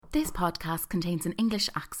This podcast contains an English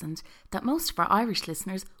accent that most of our Irish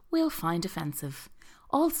listeners will find offensive.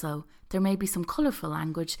 Also, there may be some colourful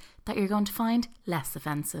language that you're going to find less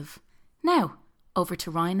offensive. Now, over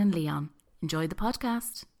to Ryan and Leon. Enjoy the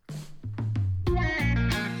podcast.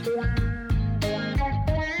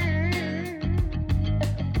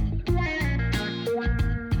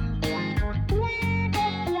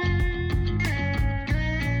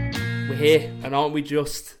 We're here, and aren't we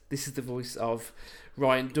just? This is the voice of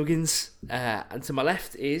Ryan Duggins, and to my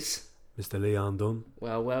left is Mr. Leon Dunn.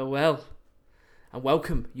 Well, and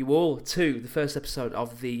welcome you all to the first episode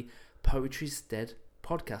of the Poetry's Dead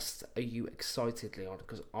podcast. Are you excited, Leon?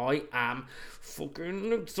 Because I am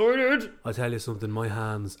fucking excited. I'll tell you something, my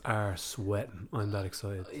hands are sweating. I'm that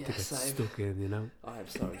excited to get same. stuck in, you know. I am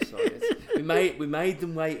so excited. we made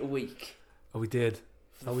them wait a week Oh, we did.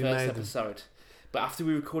 for the we first made episode. But after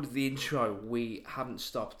we recorded the intro, we haven't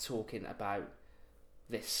stopped talking about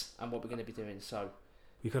this and what we're going to be doing. So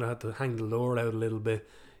We kind of had to hang the lure out a little bit,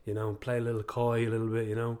 you know, play a little coy a little bit,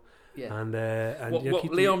 you know. yeah. And What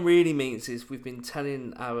Leon really means is we've been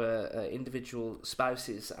telling our individual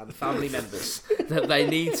spouses and family members that they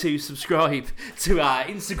need to subscribe to our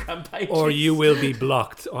Instagram page. Or you will be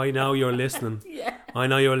blocked. I know you're listening. Yeah. I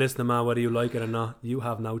know you're listening, man, whether you like it or not. You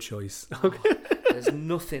have no choice. Okay. There's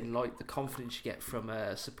nothing like the confidence you get from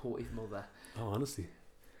a supportive mother. Oh, honestly.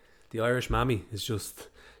 The Irish mammy is just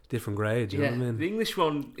different grade, you know what I mean? The English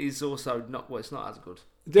one is also not, well, it's not as good.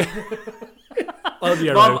 I'll be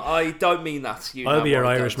your Mum, I don't mean that. I'll be your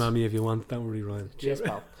Irish mammy if you want. Don't worry, Ryan. Cheers,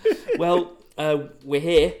 pal. Well, we're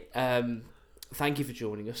here. Thank you for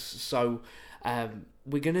joining us. So,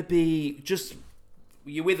 we're going to be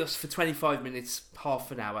you're with us for 25 minutes,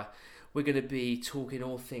 half an hour. We're going to be talking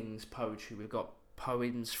all things poetry. We've got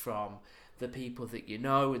poems from the people that you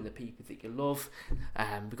know and the people that you love.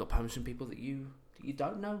 We've got poems from people that you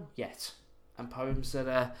don't know yet, and poems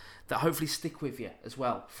that hopefully stick with you as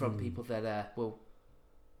well from people that will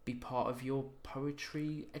be part of your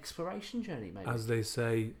poetry exploration journey, maybe. As they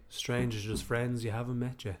say, strangers just friends you haven't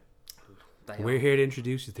met yet. We're here to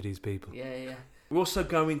introduce you to these people. Yeah. We're also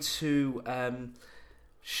going to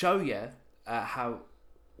show you how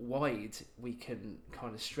wide we can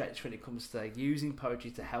kind of stretch when it comes to using poetry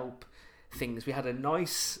to help things. We had a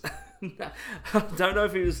nice I don't know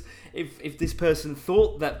if it was if this person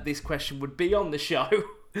thought that this question would be on the show,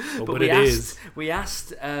 but we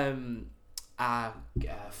asked our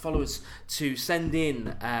followers to send in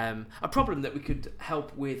a problem that we could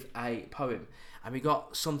help with a poem, and we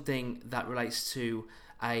got something that relates to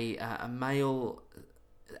a male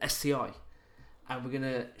STI, and we're going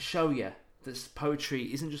to show you this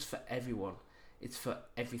poetry isn't just for everyone, it's for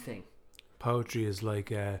everything. Poetry is like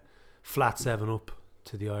a flat 7-up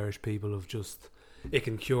to the Irish people of just, it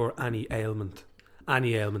can cure any ailment,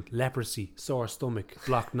 leprosy, sore stomach,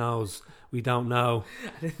 blocked nose, we don't know.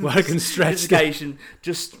 Well, I can stretch this occasion,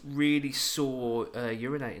 just really sore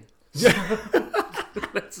urinating.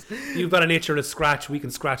 You've got an itch or a scratch, we can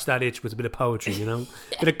scratch that itch with a bit of poetry, you know,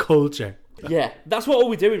 a bit of culture. Yeah, that's what all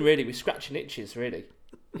we're doing really, we're scratching itches really,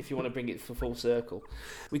 if you want to bring it for full circle.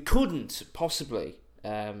 We couldn't possibly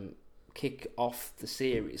kick off the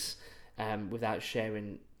series without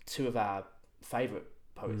sharing two of our favourite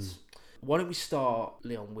poets. Why don't we start,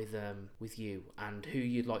 Leon, with you and who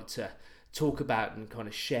you'd like to talk about and kind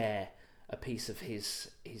of share a piece of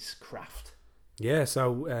his craft? Yeah,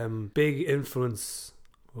 so big influence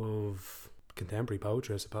of contemporary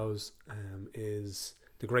poetry, I suppose, is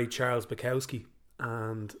the great Charles Bukowski,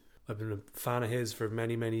 and I've been a fan of his for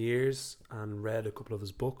many, many years and read a couple of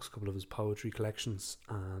his books, a couple of his poetry collections,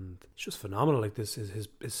 and it's just phenomenal. Like this, his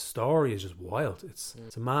story is just wild. It's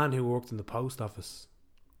a man who worked in the post office.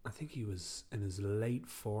 I think he was in his late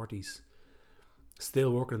 40s,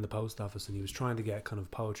 still working in the post office, and he was trying to get kind of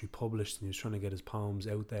poetry published, and he was trying to get his poems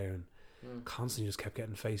out there, and constantly just kept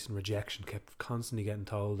facing rejection, kept constantly getting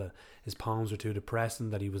told that his poems were too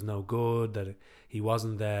depressing, that he was no good, that he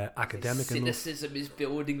wasn't academic enough. Cynicism is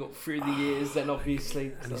building up through the years, then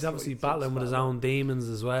obviously. And he's obviously battling with his own demons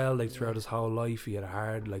as well, like throughout his whole life. He had a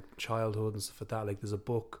hard childhood and stuff like that. Like there's a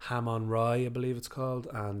book, Ham on Rye, I believe it's called,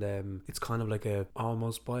 and it's kind of like a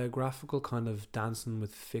almost biographical, kind of dancing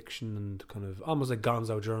with fiction and kind of almost like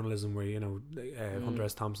gonzo journalism, where Hunter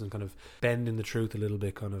S. Thompson kind of bending the truth a little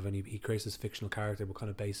bit, kind of, and he creates this fictional character but kind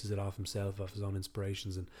of bases it off himself, off his own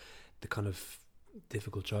inspirations and the kind of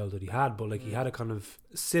difficult childhood he had. But he had a kind of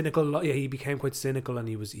cynical, he became quite cynical, and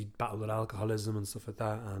he battled with alcoholism and stuff like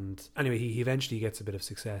that, and anyway he eventually gets a bit of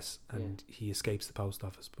success, and he escapes the post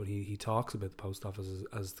office, but he talks about the post office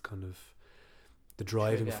as the kind of the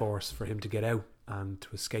driving force for him to get out and to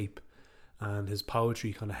escape. and his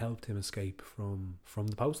poetry kind of helped him escape from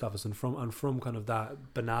the post office and from kind of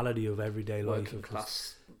that banality of everyday life, working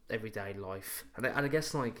class everyday life. And I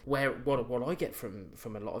guess like what I get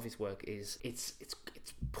from a lot of his work is it's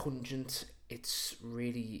pungent. It's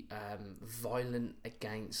really violent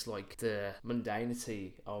against like the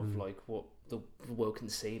mundanity of like what the world can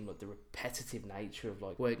seem, like the repetitive nature of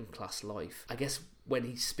like working class life. I guess when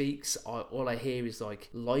he speaks, all I hear is like,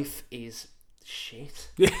 life is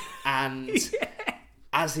shit, and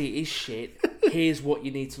as it is shit, here's what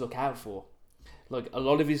you need to look out for. Like a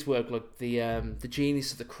lot of his work, like the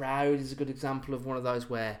Genius of the Crowd is a good example of one of those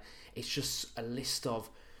where it's just a list of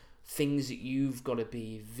things that you've got to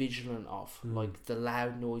be vigilant of, like the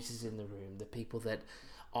loud noises in the room, the people that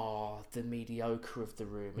are the mediocre of the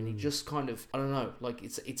room, and he just kind of, I don't know, like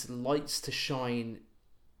it's lights to shine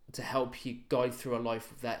to help you guide through a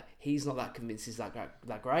life that he's not that convinced is that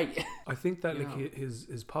great. I think that like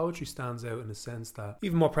his poetry stands out in a sense that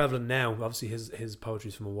even more prevalent now. Obviously his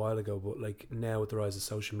poetry's from a while ago, but like now with the rise of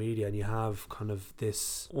social media, and you have kind of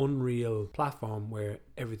this unreal platform where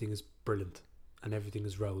everything is brilliant and everything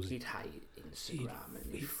is rosy. He'd hate Instagram,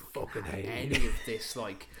 and he'd fucking hate any of this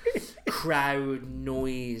like crowd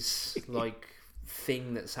noise like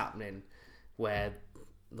thing that's happening, where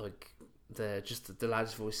like the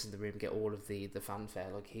loudest voices in the room get all of the fanfare.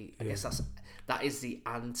 Like I guess that is the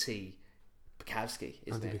anti Bukowski,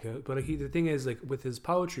 isn't it? But the thing is, like with his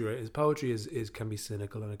poetry, right? His poetry is can be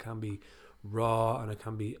cynical, and it can be raw, and it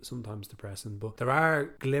can be sometimes depressing. But there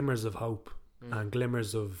are glimmers of hope and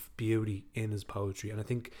glimmers of beauty in his poetry, and I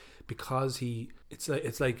think because it's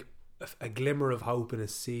like a glimmer of hope in a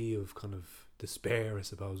sea of kind of despair, I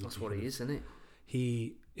suppose. That's what he is, isn't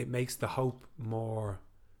it? It makes the hope more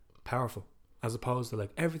powerful, as opposed to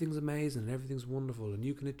like everything's amazing and everything's wonderful and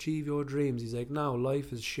you can achieve your dreams. He's like, no,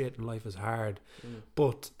 life is shit and life is hard,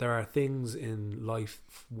 but there are things in life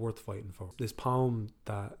worth fighting for. This poem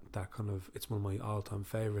that kind of, it's one of my all-time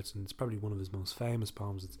favourites, and it's probably one of his most famous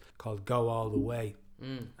poems. It's called Go All the Way,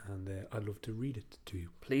 and I'd love to read it to you.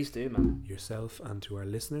 Please do, man. Yourself and to our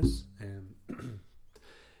listeners.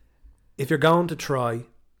 If you're going to try,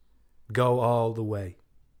 go all the way.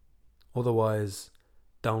 Otherwise,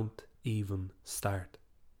 don't even start.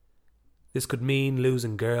 This could mean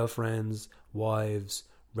losing girlfriends, wives,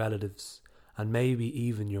 relatives, and maybe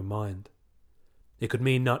even your mind. It could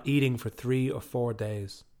mean not eating for 3 or 4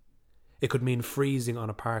 days. It could mean freezing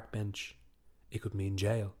on a park bench. It could mean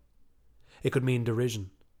jail. It could mean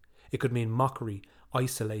derision. It could mean mockery,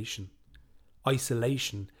 isolation.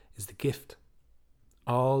 Isolation is the gift.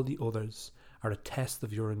 All the others are a test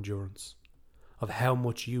of your endurance, of how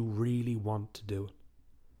much you really want to do it.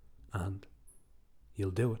 And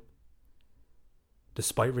you'll do it,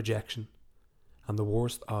 despite rejection and the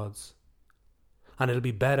worst odds. And it'll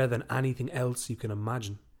be better than anything else you can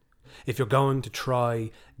imagine. If you're going to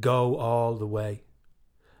try, go all the way.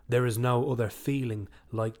 There is no other feeling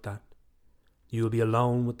like that. You will be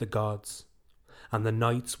alone with the gods, and the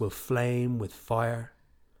nights will flame with fire.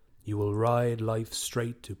 You will ride life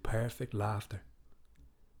straight to perfect laughter.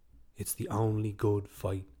 It's the only good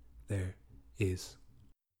fight there is.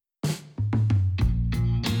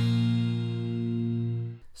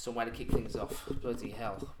 Some way to kick things off. Bloody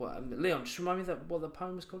hell. Leon, just remind me what the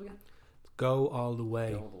poem was called again? Go All the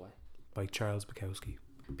Way. Go All the Way. By Charles Bukowski.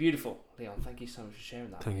 Beautiful, Leon. Thank you so much for sharing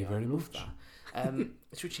that. Thank you very much. That.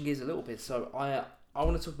 Switching gears a little bit, so I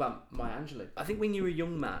want to talk about Maya Angelou. I think when you're a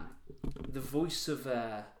young man, the voice of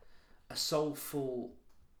a soulful,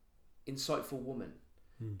 insightful woman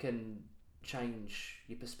can change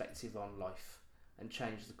your perspective on life and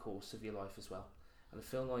change the course of your life as well. And I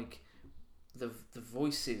feel like the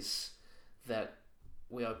voices that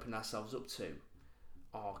we open ourselves up to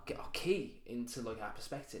are key into like our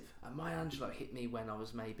perspective. And Maya Angelou hit me when I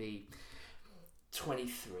was maybe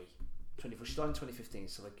 23, 24. She died in 2015,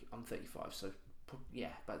 so like I'm 35, so yeah,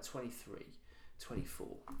 about 23, 24.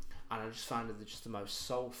 And I just found her just the most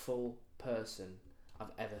soulful person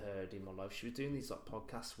I've ever heard in my life. She was doing these like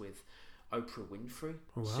podcasts with Oprah Winfrey.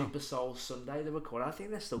 Oh, wow. Super Soul Sunday they were called. I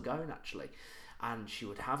think they're still going actually. And she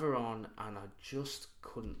would have her on, and I just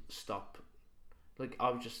couldn't stop. Like I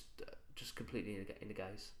was just completely in the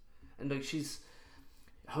gaze. And like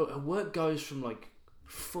her work goes from like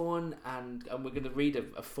fun and we're going to read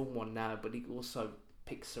a fun one now, but it also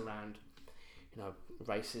picks around, you know,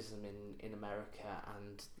 racism in America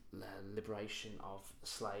and the liberation of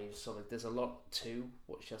slaves. So like, there's a lot to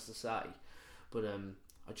what she has to say, but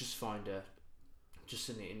I just find her just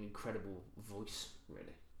an incredible voice,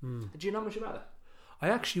 really. Do you know much about her? I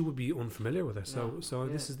actually would be unfamiliar with her. So yeah.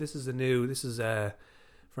 this is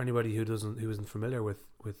for anybody who isn't familiar with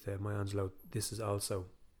my Angelou, this is also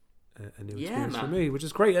a new experience for me, which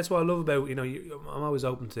is great. That's what I love about, you know, I'm always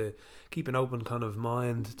open to keep an open kind of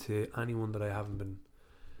mind to anyone that I haven't been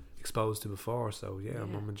exposed to before. So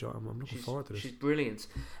I'm looking forward to this. She's brilliant.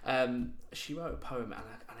 She wrote a poem, and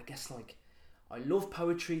I guess, like, I love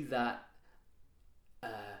poetry that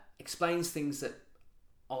explains things that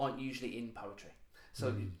aren't usually in poetry.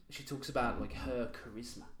 So she talks about, like, her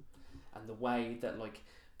charisma and the way that, like,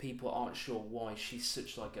 people aren't sure why she's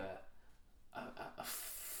such, like, a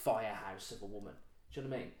firehouse of a woman. Do you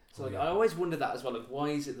know what I mean? So, like, I always wonder that as well. Like, why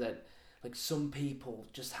is it that, like, some people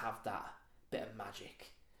just have that bit of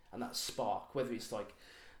magic and that spark, whether it's, like,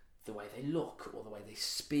 the way they look or the way they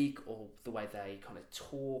speak or the way they kind of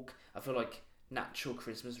talk. I feel like natural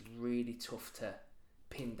charisma is really tough to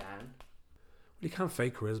pin down. Well, you can't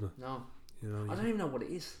fake charisma. No. You know, I don't even know what it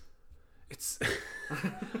is. It's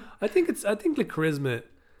I think like charisma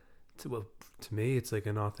to me it's like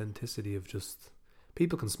an authenticity of just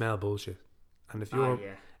people can smell bullshit, and if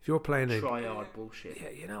you're playing a try-hard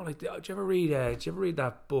bullshit, you know, like, did you ever read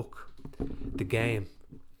that book, The Game?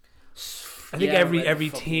 I think every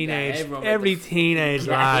teenage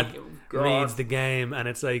lad reads The Game, and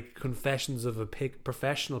it's like confessions of a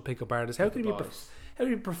professional pickup artist. How can you be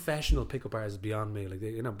professional pickup artist beyond me? Like,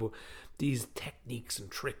 you know, but these techniques and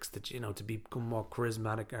tricks that, you know, to become more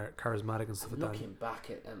charismatic and stuff like that. Looking back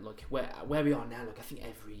at and like where we are now, like, I think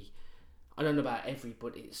I don't know about every,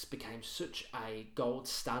 but it's became such a gold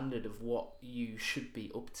standard of what you should be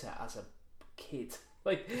up to as a kid.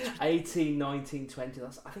 Like 18, 19, 20, I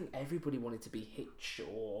think everybody wanted to be Hitch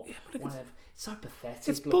or whatever. It's so pathetic.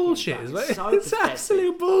 It's bullshit, isn't it? It's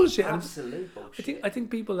absolute bullshit. Absolute bullshit. I think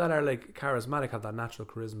people that are, like, charismatic have that natural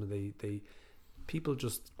charisma. They people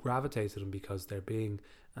just gravitate to them because they're being,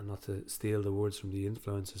 and not to steal the words from the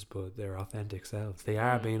influencers, but their authentic selves. They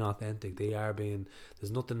are being authentic. They are being.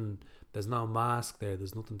 There's no mask there.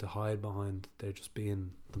 There's nothing to hide behind. They're just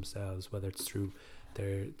being themselves, whether it's through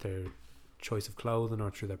their choice of clothing or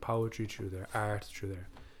through their poetry, through their art, through their,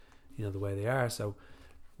 you know, the way they are. So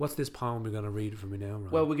what's this poem we're going to read from me now, Ryan?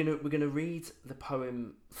 Well, we're gonna read the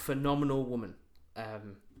poem Phenomenal Woman,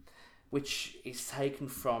 which is taken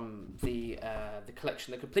from the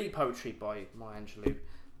collection The Complete Poetry by Maya Angelou,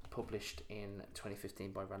 published in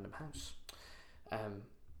 2015 by Random House.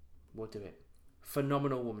 We'll do it.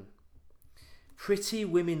 Phenomenal Woman. Pretty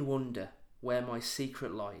women wonder where my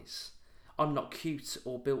secret lies. I'm not cute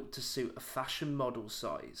or built to suit a fashion model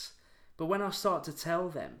size. But when I start to tell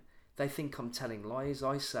them, they think I'm telling lies.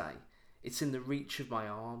 I say, it's in the reach of my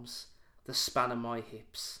arms, the span of my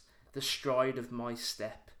hips, the stride of my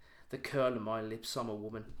step, the curl of my lips. I'm a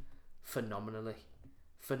woman. Phenomenal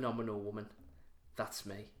woman. That's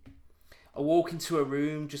me. I walk into a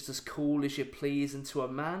room just as cool as you please, and to a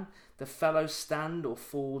man, the fellows stand or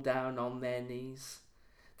fall down on their knees.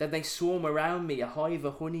 Then they swarm around me, a hive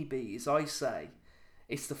of honeybees. I say,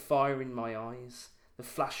 it's the fire in my eyes, the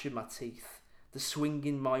flash in my teeth, the swing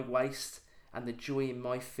in my waist, and the joy in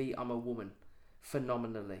my feet. I'm a woman.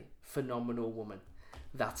 Phenomenal woman.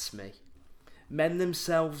 That's me. Men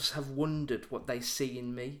themselves have wondered what they see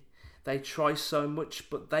in me. They try so much,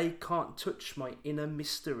 but they can't touch my inner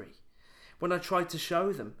mystery. When I try to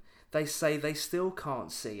show them, they say they still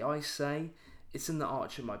can't see. I say, it's in the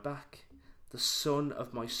arch of my back, the sun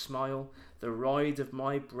of my smile, the ride of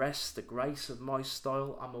my breast, the grace of my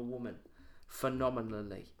style. I'm a woman.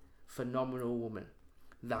 Phenomenal woman.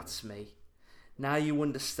 That's me. Now you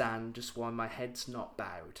understand just why my head's not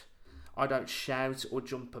bowed. I don't shout or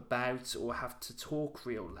jump about or have to talk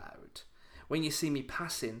real loud. When you see me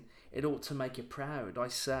passing, it ought to make you proud. I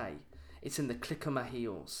say, it's in the click of my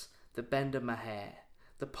heels, the bend of my hair,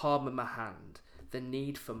 the palm of my hand, the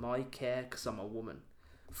need for my care, 'cause I'm a woman.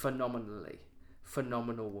 Phenomenal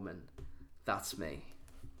woman. That's me.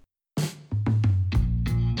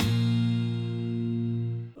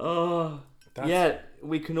 Oh, yeah,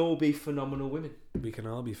 we can all be phenomenal women. We can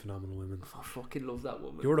all be phenomenal women. I fucking love that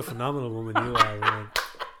woman. You're a phenomenal woman, you are, man.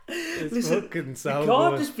 Listen, fucking so we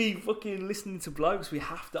can't good. just be fucking listening to blokes. We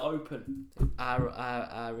have to open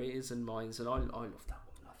our ears and minds, and I love that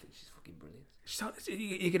woman. I think she's fucking brilliant.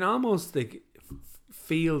 You can almost, like,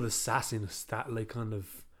 feel the sassiness that, like, kind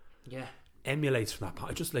of emulates from that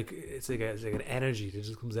poem. Just like it's like an energy that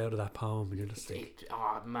just comes out of that poem, and you're just like,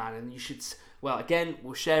 oh man! And you should. Well, again,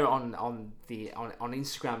 we'll share it on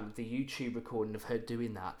Instagram, the YouTube recording of her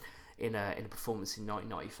doing that in a performance in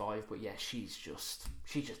 1995. But yeah, she's just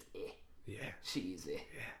it. Yeah, she is it.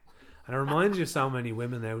 Yeah, and it reminds you of so many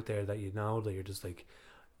women out there that you know that you're just like,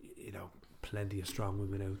 you know, plenty of strong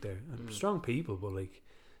women out there and strong people, but like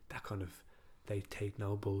that kind of they take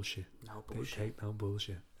no bullshit. No bullshit. They take no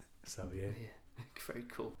bullshit. So yeah. Very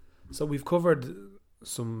cool. So we've covered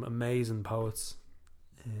some amazing poets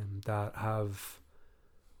that have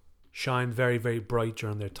shined very, very bright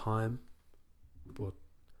during their time, but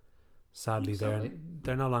sadly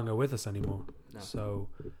they're no longer with us anymore. No. So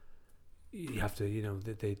you have to, you know,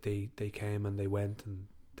 they came and they went and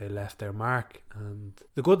they left their mark. And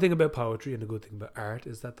the good thing about poetry and the good thing about art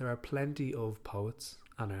is that there are plenty of poets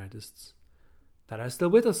and artists that are still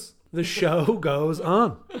with us. The show goes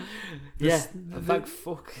on. The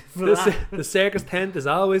circus tent is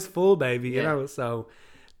always full, baby. You know. So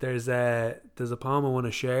there's a poem I want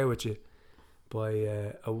to share with you by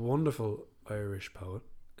a wonderful Irish poet.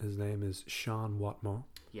 His name is Seán Watmore.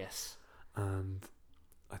 Yes. And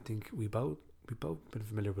I think we both been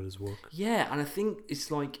familiar with his work. Yeah, and I think it's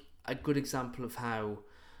like a good example of how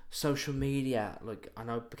social media, like, I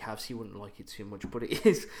know perhaps you wouldn't like it too much, but it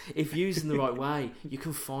is, if used in the right way, you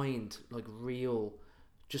can find like real,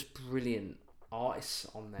 just brilliant artists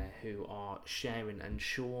on there who are sharing. And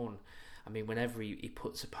Seán, I mean, whenever he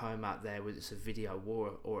puts a poem out there, whether it's a video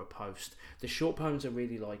or a post, the short poems are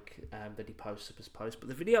really like that he posts up as posts, but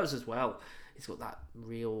the videos as well, he's got that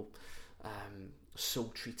real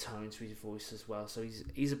sultry tone to his voice as well. So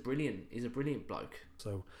he's a brilliant bloke.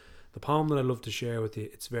 So the poem that I'd love to share with you,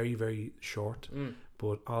 it's very, very short,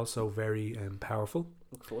 but also very powerful.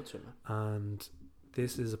 Look forward to it, man. And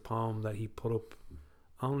this is a poem that he put up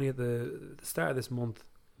only at the start of this month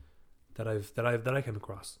that I came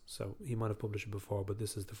across. So he might have published it before, but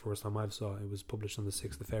this is the first time I've saw it. It was published on the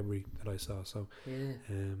 6th of February that I saw. So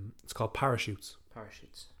it's called Parachutes.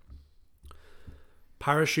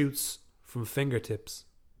 Parachutes from fingertips,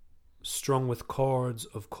 strung with cords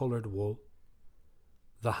of coloured wool,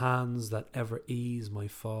 the hands that ever ease my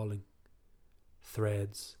falling,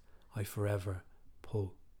 threads I forever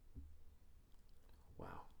pull.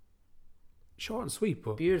 Wow. Short and sweet,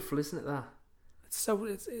 but beautiful, isn't it, that?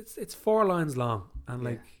 It's 4 lines long, and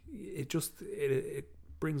like it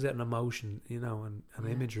brings out an emotion, you know, and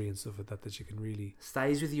imagery and stuff like that you can really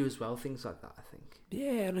stays with you as well. Things like that, I think.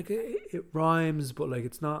 Yeah, and like it rhymes, but like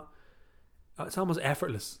it's almost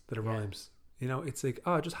effortless that it rhymes. You know, it's like,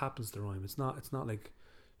 it just happens to rhyme. It's not like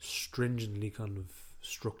stringently kind of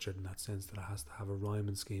structured in that sense that it has to have a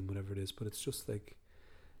rhyming scheme, whatever it is. But it's just like,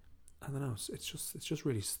 I don't know. It's just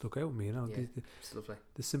really stuck out with me. You know, it's lovely.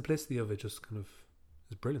 The simplicity of it just kind of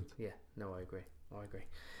is brilliant. Yeah, no, I agree.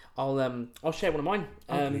 I'll share one of mine.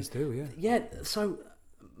 Please do. Yeah. Yeah. So,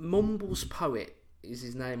 Mumbles Poet is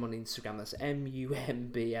his name on Instagram. That's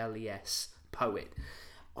Mumbles Poet.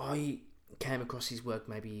 I came across his work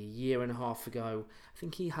maybe a year and a half ago. I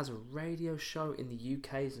think he has a radio show in the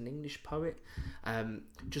UK as an English poet.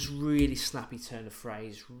 Just really snappy turn of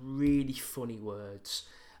phrase, really funny words.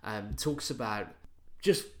 Talks about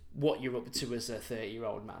just what you're up to as a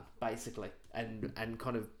 30-year-old man, basically, and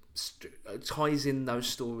kind of ties in those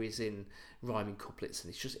stories in rhyming couplets,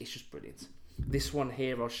 and it's just brilliant. This one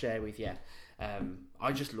here I'll share with you.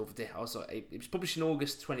 I just loved it. I was like, it was published in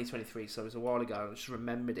August 2023, so it was a while ago. I just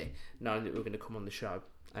remembered it, knowing that we were going to come on the show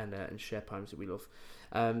and share poems that we love.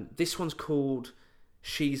 This one's called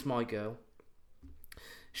 "She's My Girl."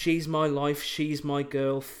 She's my life, she's my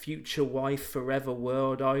girl, future wife, forever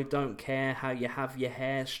world. I don't care how you have your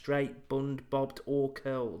hair, straight, bunned, bobbed or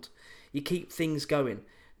curled. You keep things going.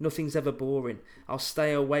 Nothing's ever boring. I'll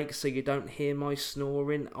stay awake so you don't hear my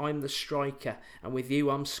snoring. I'm the striker, and with you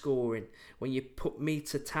I'm scoring. When you put me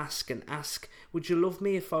to task and ask, would you love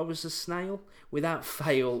me if I was a snail? Without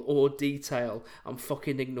fail or detail, I'm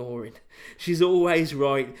fucking ignoring. She's always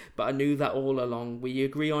right, but I knew that all along. We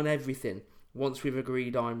agree on everything. Once we've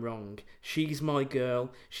agreed I'm wrong. She's my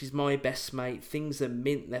girl, she's my best mate. Things are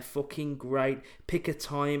mint, they're fucking great. Pick a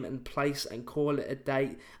time and place and call it a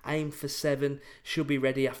date. Aim for 7, she'll be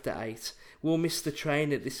ready after 8. We'll miss the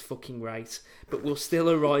train at this fucking rate, but we'll still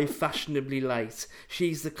arrive fashionably late.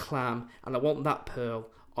 She's the clam and I want that pearl.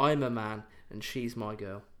 I'm a man and she's my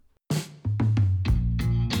girl.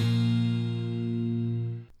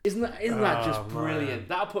 Isn't that just brilliant? Man.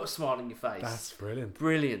 That'll put a smile on your face. That's brilliant.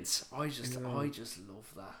 Brilliant. I just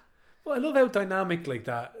love that. Well, I love how dynamic like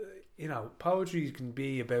that. You know, poetry can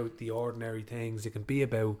be about the ordinary things. It can be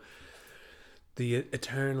about the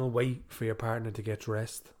eternal wait for your partner to get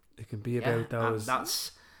dressed. It can be about those. And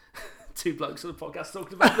that's 2 blokes on the podcast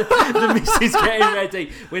talking about the missus getting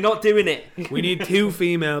ready. We're not doing it. We need 2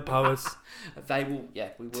 female poets. They will. Yeah,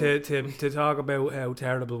 we will. To talk about how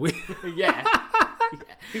terrible we. Yeah.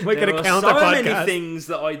 We might get a There counter are so podcast. many things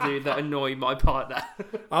that I do that annoy my partner.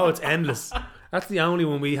 Oh, it's endless. That's the only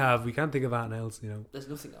one we have. We can't think of anything else, you know. There's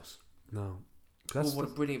nothing else. No. Well, what a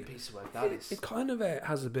brilliant piece of work that is. It kind of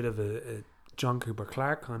has a bit of a John Cooper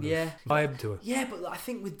Clarke kind of Yeah. vibe to it. Yeah, but I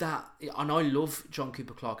think with that, and I love John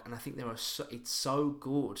Cooper Clarke, and I think it's so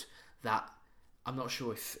good that I'm not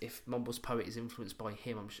sure if Mumble's Poet is influenced by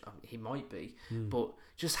him. He might be, but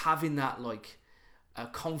just having that like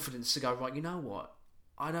confidence to go, right, you know what?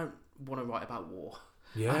 I don't want to write about war.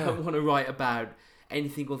 Yeah. I don't want to write about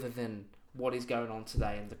anything other than what is going on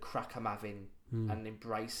today and the crack I'm having, and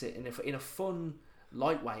embrace it in a fun,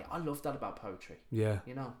 light way. I love that about poetry. Yeah,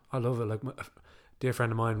 you know, I love it. Like a dear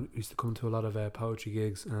friend of mine used to come to a lot of poetry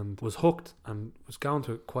gigs and was hooked and was going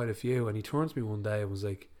to quite a few. And he turned to me one day and was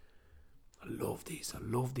like, I love these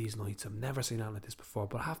nights. I've never seen anything like this before,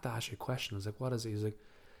 but I have to ask you a question. I was like, what is it? He's like,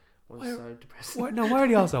 why so depressing? Why are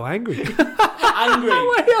they all so angry? Angry.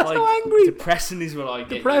 Why are they all so angry? Depressing is what I get.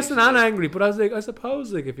 Depressing and angry. But I was like, I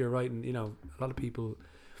suppose like if you're writing, you know, a lot of people,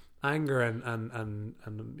 anger and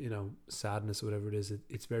you know, sadness or whatever it is,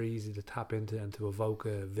 it's very easy to tap into and to evoke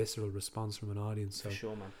a visceral response from an audience. So, for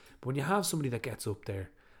sure, man. But when you have somebody that gets up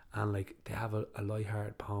there and like they have a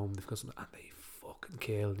light-hearted poem, they've got something and they fucking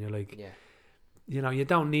kill, and you're like, yeah. You know, you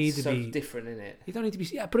don't need to be so different, innit? You don't need to be,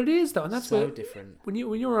 yeah, but it is though, and that's so what, different. When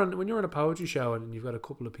you're on a poetry show and you've got a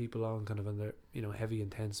couple of people on kind of on their, you know, heavy,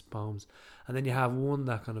 intense poems, and then you have one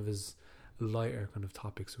that kind of is lighter kind of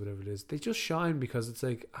topics, or whatever it is. They just shine because it's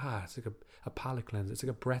like it's like a palate cleanser. It's like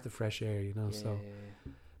a breath of fresh air, you know. Yeah, so,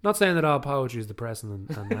 yeah. not saying that all poetry is depressing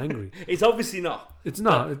and angry. It's obviously not. It's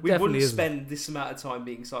not. But it we definitely wouldn't isn't. spend this amount of time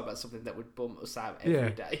being excited about something that would bum us out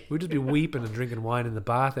every day. We'd just be weeping and drinking wine in the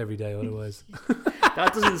bath every day otherwise.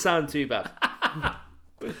 That doesn't sound too bad.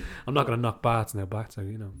 I'm not going to knock baths now. Baths are,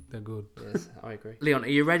 you know, they're good. Yes, I agree. Leon, are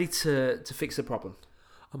you ready to fix a problem?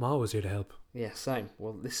 I'm always here to help. Yeah, same.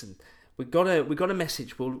 Well, listen, we got a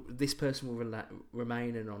message. Well, this person will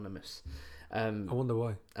remain anonymous. I wonder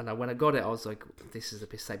why. And when I got it, I was like, this is a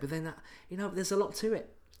mistake. But then, you know, there's a lot to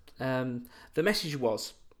it. The message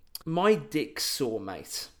was, my dick sore,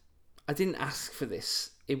 mate. I didn't ask for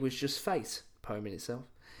this. It was just fate. Poem in itself.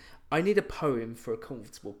 I need a poem for a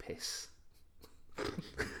comfortable piss.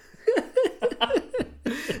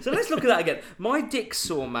 So let's look at that again. My dick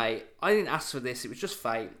sore, mate. I didn't ask for this. It was just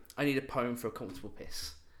fate. I need a poem for a comfortable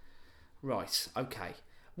piss. Right. Okay.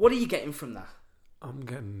 What are you getting from that? I'm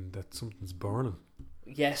getting that something's burning.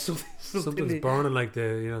 Yeah, something's burning, like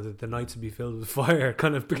the nights would be filled with fire,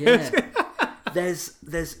 kind of. Yeah. There's.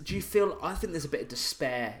 Do you feel? I think there's a bit of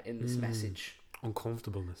despair in this message.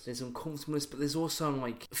 Uncomfortableness. There's uncomfortableness, but there's also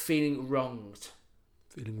like feeling wronged.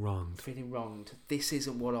 Feeling wronged. This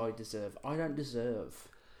isn't what I deserve. I don't deserve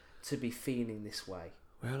to be feeling this way.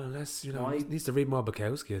 Well, unless, you know, he needs to read more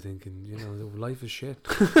Bukowski, I think, and, you know, life is shit.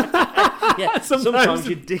 Yeah, sometimes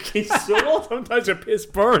your dick is sore. Sometimes your piss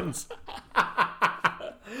burns.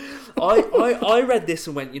 I read this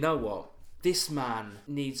and went, you know what? This man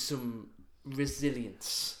needs some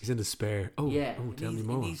resilience. He's in despair. Oh, yeah. Tell me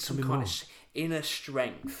more. He needs some kind of inner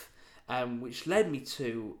strength, which led me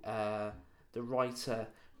to the writer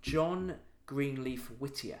John Greenleaf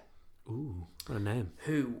Whittier. Ooh, what a name.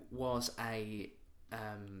 Who was he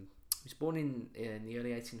was born in the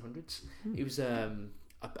early 1800s. He was a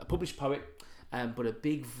published poet, but a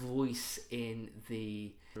big voice in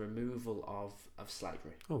the removal of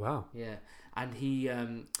slavery. Oh wow! Yeah, and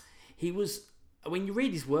he was. When you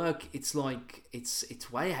read his work, it's like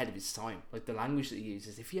it's way ahead of its time. Like the language that he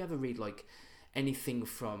uses. If you ever read like anything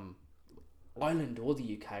from Ireland or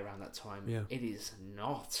the UK around that time, it is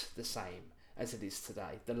not the same as it is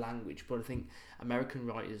today. The language, but I think American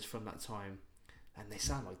writers from that time, and they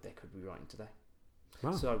sound like they could be writing today.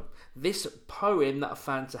 Wow. So this poem that I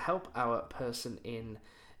found to help our person in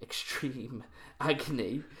extreme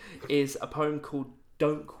agony is a poem called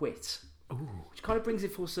 "Don't Quit." Ooh. Which kind of brings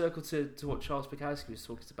it full circle to what Charles Bukowski was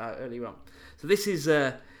talking about earlier on. So this is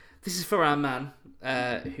for our man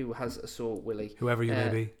who has a sore willy. Whoever you may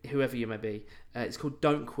be. Whoever you may be. It's called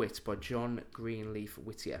 "Don't Quit" by John Greenleaf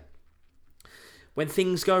Whittier. When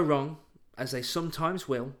things go wrong, as they sometimes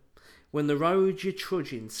will, when the road you're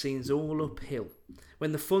trudging seems all uphill,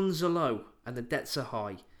 when the funds are low and the debts are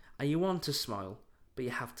high, and you want to smile, but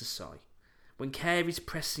you have to sigh, when care is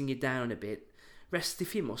pressing you down a bit, rest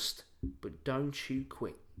if you must, but don't you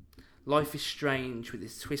quit. Life is strange with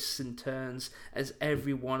its twists and turns, as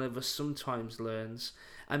every one of us sometimes learns,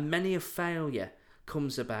 and many a failure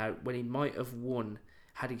comes about when he might have won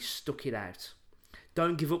had he stuck it out.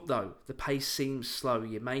 Don't give up though, the pace seems slow,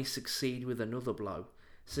 you may succeed with another blow.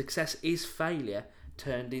 Success is failure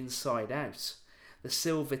turned inside out, the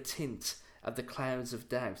silver tint of the clouds of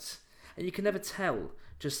doubt, and you can never tell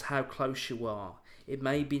just how close you are. It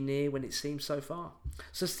may be near when it seems so far.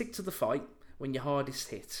 So stick to the fight when you're hardest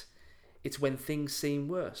hit. It's when things seem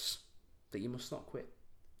worse that you must not quit.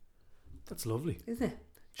 That's lovely. Isn't it?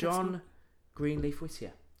 John Greenleaf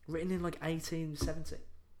Whittier. Written in like 1870.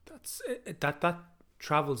 That's that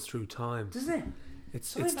travels through time. Doesn't it? It's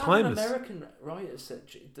Something about timeless. American writers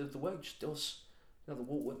that the work just does. You know, the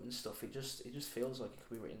Walt Whitman stuff. It just feels like it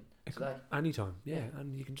could be written today. Anytime, yeah,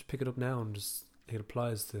 and you can just pick it up now and just it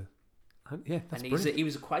applies to. Yeah, that's and brilliant. he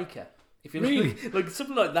was a Quaker. If you Really? like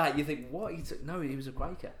something like that, you think, what? No, he was a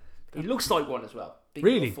Quaker. He looks like one as well. Big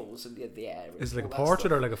Really? ruffles and the hair. Is it like a portrait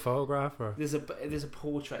stuff. or like a photograph or? There's a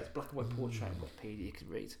portrait. It's a black and white portrait on Wikipedia you can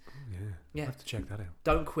read. Yeah, I have to check that out.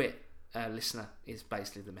 Don't quit, listener. Is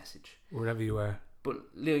basically the message. Wherever you are. But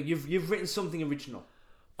Leo, you've written something original.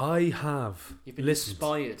 I have. You've been listened.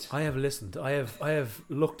 inspired. I have listened. I have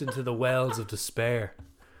looked into the wells of despair,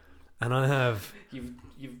 and I have.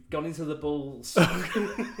 You've gone into the balls of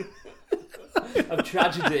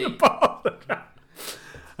tragedy.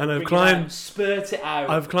 And I've Bring it climbed. out, spurt it out.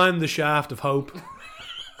 I've climbed the shaft of hope,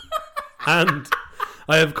 and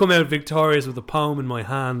I have come out victorious with a poem in my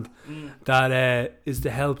hand that is to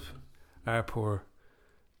help our poor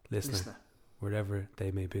listener, wherever they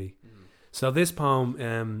may be. So this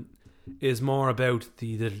poem is more about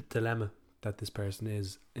the dilemma that this person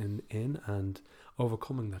is in and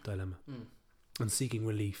overcoming that dilemma and seeking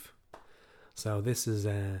relief. So this is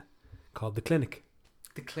called The Clinic.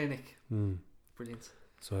 The Clinic. Brilliant.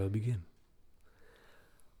 So I'll begin.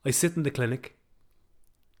 I sit in the clinic,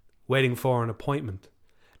 waiting for an appointment,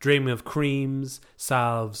 dreaming of creams,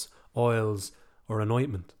 salves, oils, or an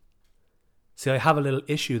ointment. See, I have a little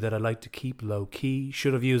issue that I like to keep low key.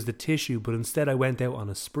 Should have used the tissue, but instead I went out on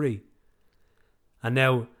a spree. And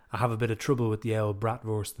now I have a bit of trouble with the old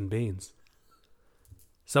bratwurst and beans.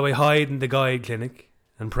 So I hide in the guide clinic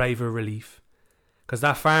and pray for relief, 'cause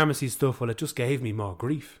that pharmacy stuff, well, it just gave me more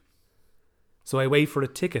grief. So I wait for a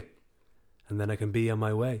ticket, and then I can be on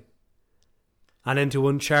my way. And into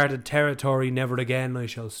uncharted territory never again I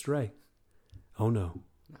shall stray. Oh no.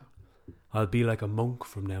 I'll be like a monk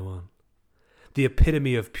from now on. The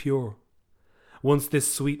epitome of pure. Once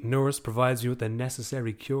this sweet nurse provides me with the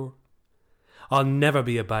necessary cure, I'll never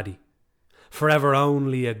be a baddie, forever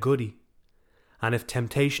only a goodie. And if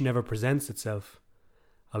temptation ever presents itself,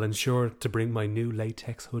 I'll ensure to bring my new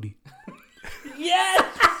latex hoodie.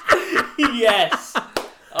 Yes! Yes!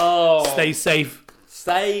 Oh. Stay safe.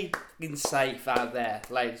 Stay safe out there,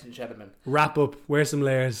 ladies and gentlemen. Wrap up. Wear some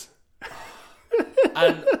layers.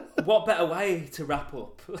 And what better way to wrap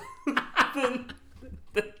up than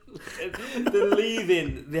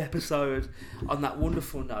leaving the episode on that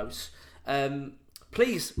wonderful note.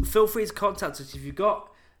 Please feel free to contact us if you've got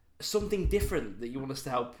something different that you want us to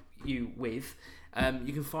help you with.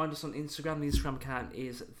 You can find us on Instagram. The Instagram account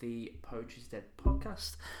is the Poetry's Dead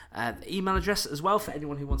Podcast. The email address as well for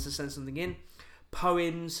anyone who wants to send something in.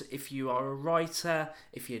 Poems, if you are a writer,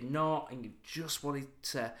 if you're not, and you just wanted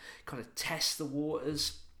to kind of test the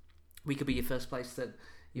waters, we could be your first place that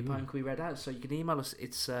your poem could be read out. So you can email us.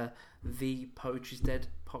 It's the Poetry's Dead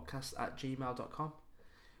Podcast at gmail.com.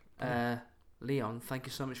 Leon, thank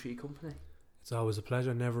you so much for your company. It's always a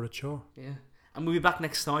pleasure, never a chore. Yeah. And we'll be back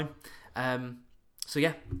next time. So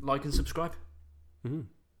yeah, like and subscribe.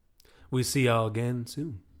 We'll see y'all again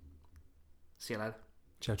soon. See you later.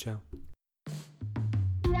 Ciao, ciao.